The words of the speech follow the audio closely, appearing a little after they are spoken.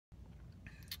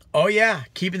Oh yeah,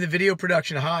 keeping the video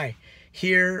production high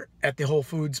here at the Whole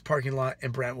Foods parking lot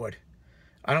in Brentwood.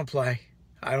 I don't play.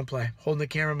 I don't play. Holding the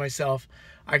camera myself,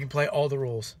 I can play all the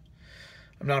roles.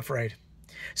 I'm not afraid.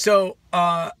 So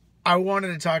I wanted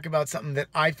to talk about something that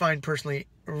I find personally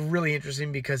really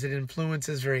interesting because it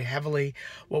influences very heavily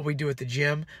what we do at the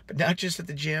gym, but not just at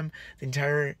the gym, the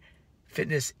entire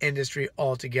fitness industry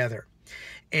altogether.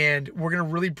 And we're going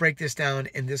to really break this down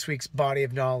in this week's Body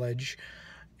of Knowledge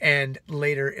and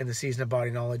later in the season of Body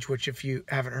Knowledge, which, if you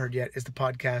haven't heard yet, is the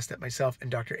podcast that myself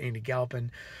and Dr. Andy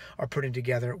Galpin are putting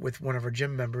together with one of our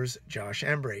gym members, Josh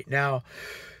Embry. Now,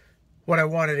 what I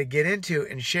wanted to get into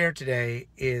and share today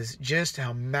is just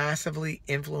how massively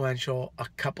influential a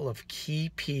couple of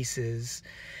key pieces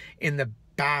in the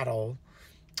battle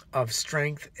of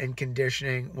strength and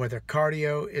conditioning, whether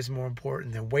cardio is more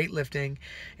important than weightlifting,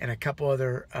 and a couple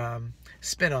other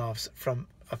spin-offs from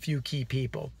a few key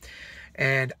people.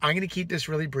 And I'm going to keep this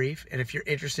really brief, and if you're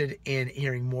interested in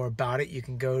hearing more about it, you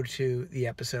can go to the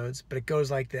episodes, but it goes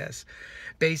like this.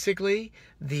 Basically,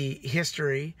 the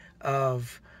history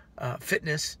of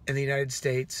fitness in the United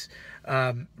States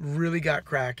really got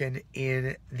cracking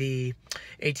in the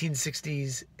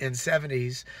 1860s and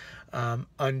 70s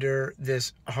under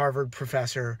this Harvard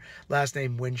professor, last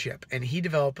name Winship. And he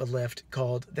developed a lift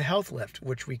called the Health Lift,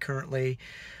 which we currently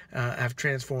have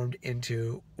transformed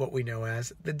into what we know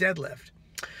as the deadlift.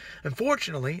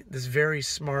 Unfortunately, this very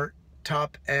smart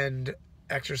top-end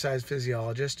exercise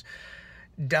physiologist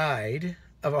died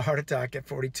of a heart attack at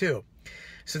 42.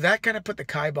 So that kind of put the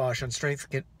kibosh on strength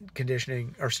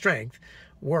conditioning or strength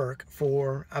work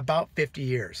for about 50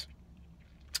 years.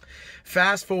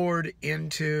 Fast forward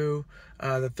into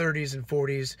the 30s and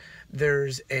 40s,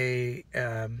 there's a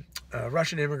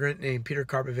Russian immigrant named Peter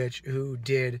Karpovich who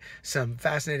did some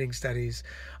fascinating studies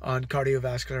on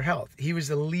cardiovascular health. He was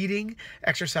the leading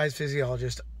exercise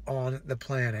physiologist on the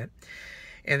planet.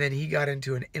 And then he got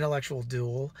into an intellectual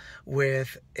duel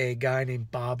with a guy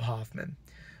named Bob Hoffman,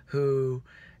 who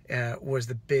was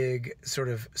the big sort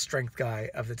of strength guy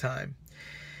of the time.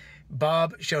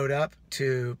 Bob showed up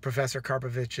to Professor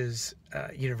Karpovich's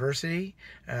university,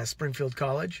 Springfield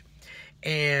College,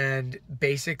 and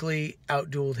basically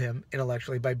outdueled him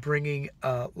intellectually by bringing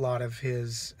a lot of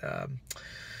his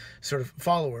sort of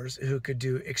followers who could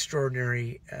do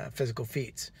extraordinary physical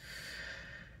feats.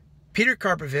 Peter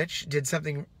Karpovich did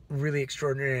something really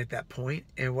extraordinary at that point,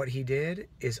 and what he did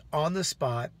is, on the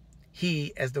spot,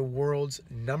 he, as the world's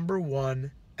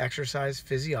 #1 exercise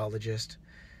physiologist,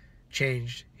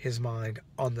 changed his mind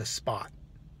on the spot.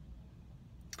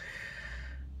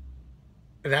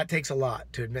 That takes a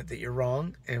lot to admit that you're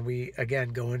wrong, and we, again,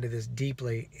 go into this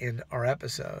deeply in our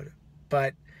episode.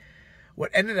 But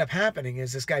what ended up happening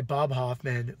is this guy, Bob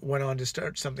Hoffman, went on to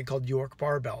start something called York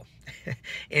Barbell.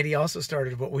 And he also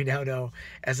started what we now know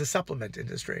as a supplement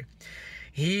industry.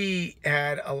 He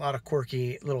had a lot of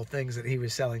quirky little things that he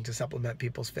was selling to supplement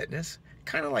people's fitness,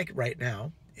 kind of like right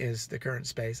now is the current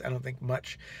space. I don't think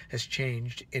much has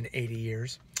changed in 80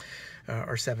 years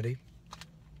or 70.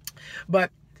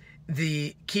 But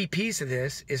the key piece of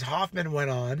this is Hoffman went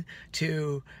on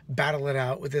to battle it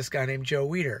out with this guy named Joe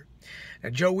Weider. Now,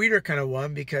 Joe Weider kind of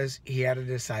won because he had a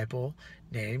disciple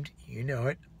named, you know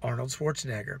it, Arnold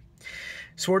Schwarzenegger.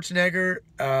 Schwarzenegger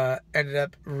ended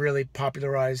up really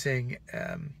popularizing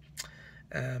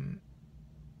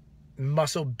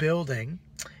muscle building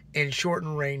in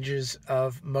shortened ranges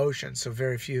of motion. So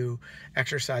very few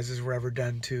exercises were ever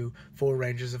done to full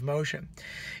ranges of motion.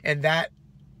 And that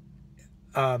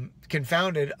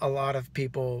confounded a lot of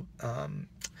people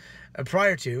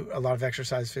prior to, a lot of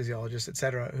exercise physiologists,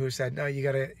 etc., who said, no, you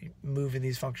got to move in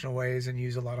these functional ways and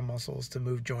use a lot of muscles to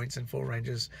move joints in full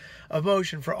ranges of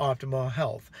motion for optimal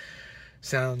health.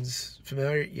 Sounds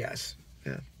familiar? Yes.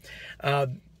 Yeah.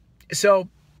 So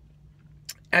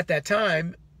at that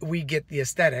time, we get the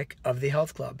aesthetic of the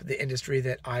health club, the industry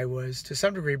that I was to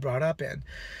some degree brought up in.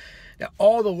 Now,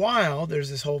 all the while,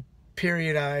 there's this whole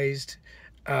periodized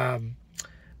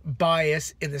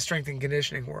bias in the strength and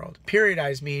conditioning world.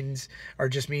 Periodized means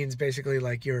basically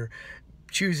like you're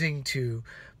choosing to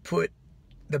put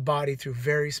the body through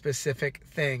very specific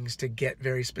things to get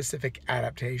very specific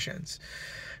adaptations.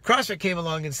 CrossFit came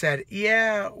along and said,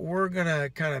 yeah, we're going to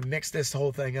kind of mix this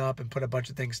whole thing up and put a bunch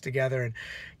of things together, and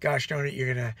gosh darn it,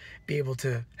 you're going to be able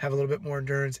to have a little bit more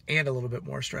endurance and a little bit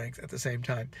more strength at the same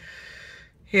time.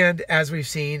 And as we've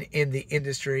seen in the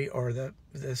industry or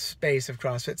the space of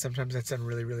CrossFit, sometimes that's done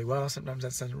really, really well. Sometimes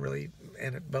that's done really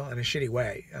in a shitty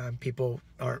way. People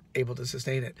aren't able to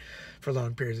sustain it for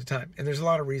long periods of time. And there's a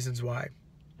lot of reasons why.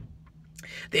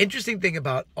 The interesting thing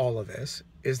about all of this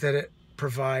is that it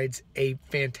provides a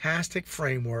fantastic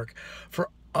framework for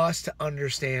us to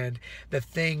understand the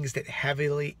things that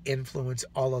heavily influence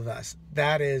all of us.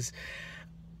 That is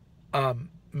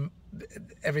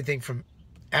everything from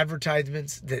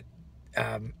advertisements that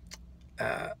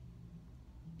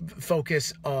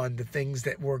focus on the things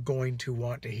that we're going to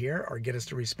want to hear or get us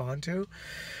to respond to,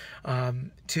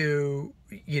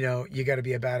 you got to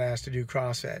be a badass to do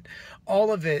CrossFit.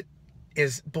 All of it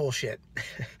is bullshit,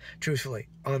 truthfully,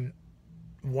 on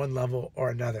one level or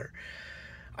another.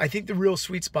 I think the real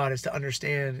sweet spot is to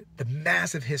understand the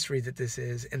massive history that this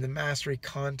is and the mastery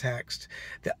context,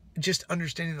 that just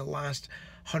understanding the last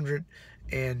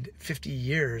 150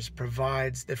 years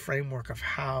provides the framework of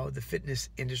how the fitness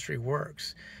industry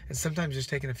works. And sometimes just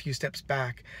taking a few steps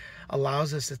back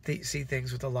allows us to see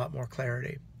things with a lot more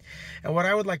clarity. And what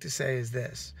I would like to say is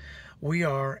this: we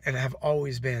are and have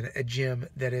always been a gym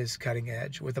that is cutting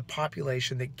edge, with a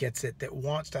population that gets it, that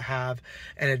wants to have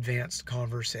an advanced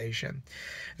conversation.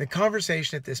 The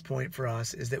conversation at this point for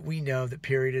us is that we know that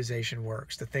periodization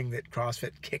works, the thing that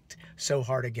CrossFit kicked so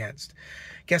hard against.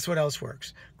 Guess what else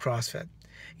works? CrossFit.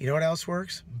 You know what else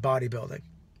works? Bodybuilding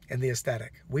and the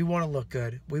aesthetic. We want to look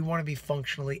good. We want to be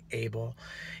functionally able,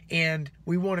 and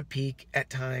we want to peak at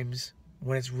times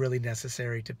when it's really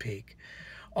necessary to peak.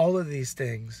 All of these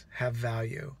things have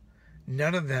value.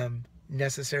 None of them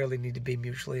necessarily need to be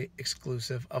mutually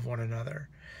exclusive of one another.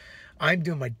 I'm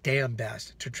doing my damn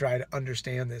best to try to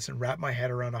understand this and wrap my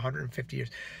head around 150 years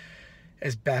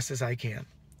as best as I can.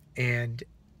 And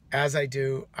as I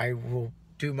do, I will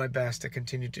do my best to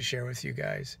continue to share with you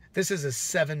guys. This is a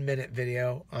 7-minute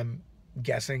video, I'm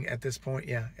guessing at this point.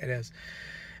 Yeah, it is.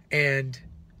 And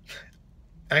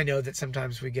I know that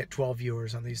sometimes we get 12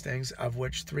 viewers on these things, of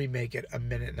which 3 make it a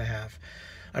minute and a half.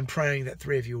 I'm praying that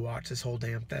 3 of you watch this whole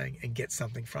damn thing and get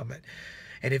something from it.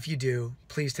 And if you do,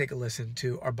 please take a listen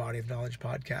to our Body of Knowledge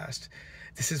podcast.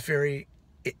 This is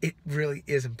it really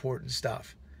is important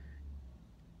stuff.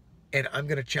 And I'm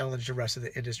going to challenge the rest of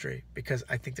the industry, because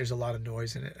I think there's a lot of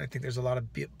noise in it. I think there's a lot of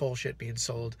bullshit being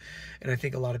sold. And I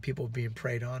think a lot of people being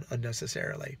preyed on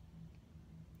unnecessarily.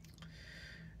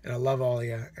 And I love all of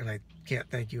you, and I can't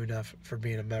thank you enough for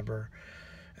being a member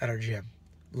at our gym.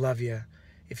 Love you.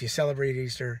 If you celebrate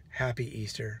Easter, happy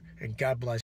Easter, and God bless.